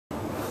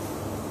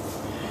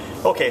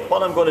Okay,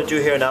 what I'm going to do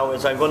here now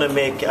is I'm going to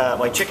make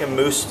my chicken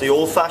mousse the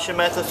old-fashioned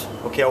method.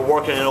 Okay, I'm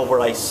working it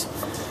over ice.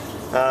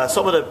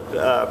 Some of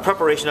the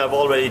preparation I've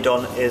already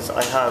done is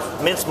I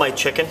have minced my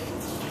chicken.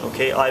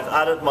 Okay, I've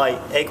added my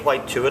egg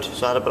white to it,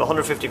 so I had about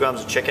 150 grams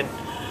of chicken.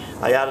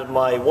 I added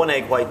my 1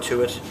 egg white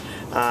to it.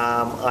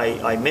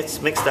 I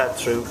mixed that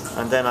through,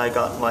 and then I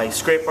got my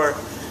scraper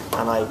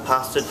and I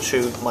passed it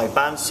through my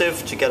band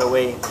sieve to get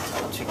away,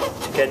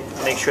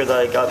 make sure that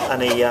I got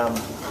any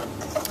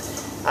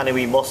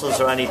wee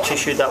mussels or any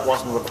tissue that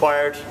wasn't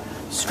required.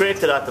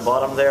 Scraped it at the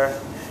bottom there,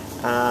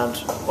 and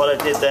what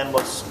I did then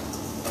was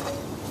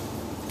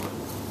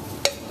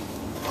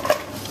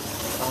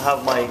I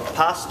have my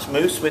passed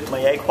mousse with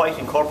my egg white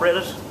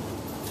incorporated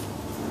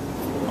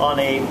on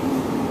a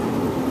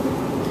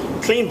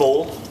clean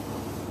bowl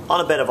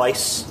on a bed of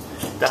ice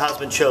that has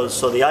been chilled.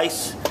 So the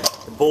ice,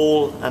 the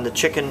bowl and the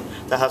chicken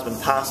that has been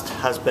passed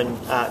has been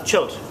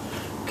chilled.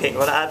 Okay, I'm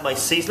going to add my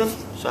seasoning,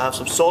 so I have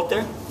some salt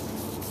there.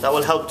 That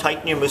will help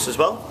tighten your mousse as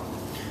well.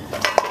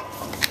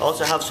 I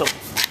also have some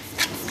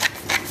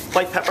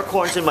white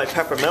peppercorns in my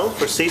pepper mill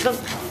for seasoning.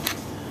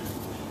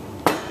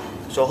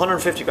 So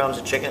 150 grams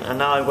of chicken, and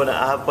now I'm going to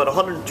have about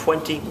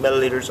 120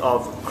 milliliters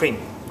of cream.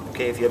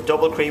 Okay, if you have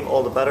double cream,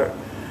 all the better.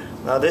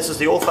 Now this is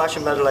the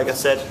old-fashioned method, like I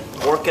said,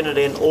 working it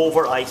in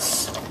over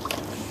ice.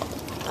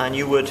 And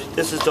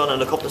this is done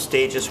in a couple of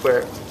stages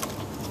where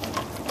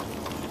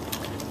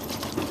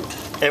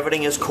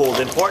everything is cold.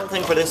 The important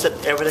thing for this is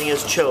that everything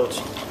is chilled.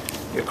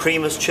 Your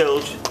cream is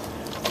chilled,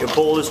 your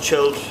bowl is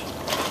chilled,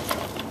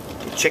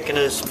 your chicken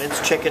is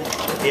minced chicken,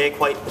 the egg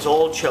white is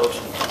all chilled.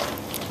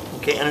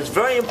 Okay, and it's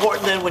very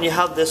important then when you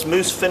have this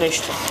mousse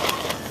finished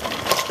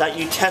that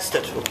you test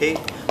it, okay?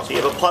 So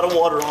you have a pot of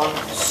water on,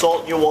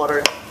 salt your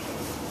water,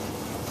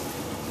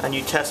 and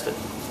you test it.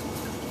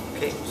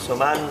 Okay, so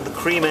I'm adding the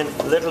cream in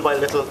little by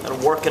little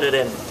and working it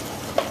in.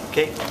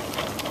 Okay,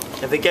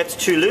 if it gets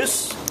too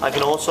loose, I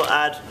can also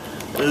add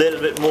a little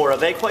bit more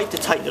of egg white to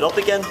tighten it up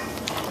again.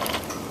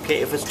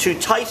 Okay, if it's too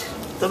tight,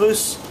 the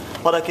mousse,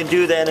 what I can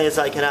do then is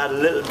I can add a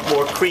little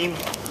more cream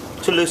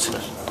to loosen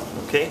it.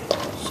 Okay,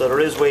 so there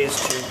is ways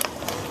to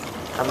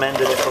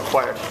amend it if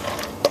required.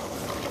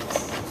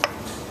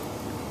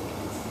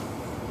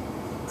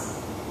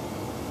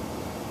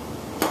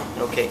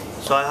 Okay,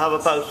 so I have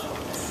about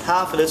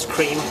half of this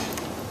cream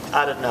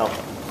added now.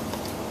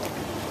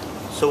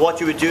 So what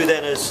you would do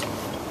then is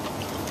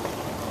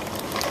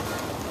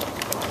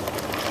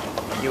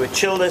you would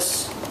chill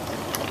this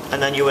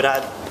and then you would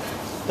add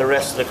the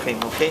rest of the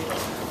cream, okay?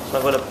 So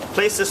I'm going to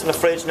place this in the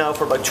fridge now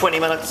for about 20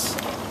 minutes,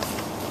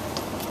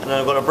 and then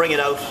I'm going to bring it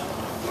out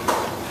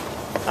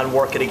and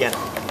work it again.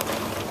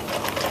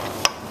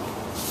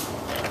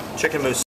 Chicken mousse.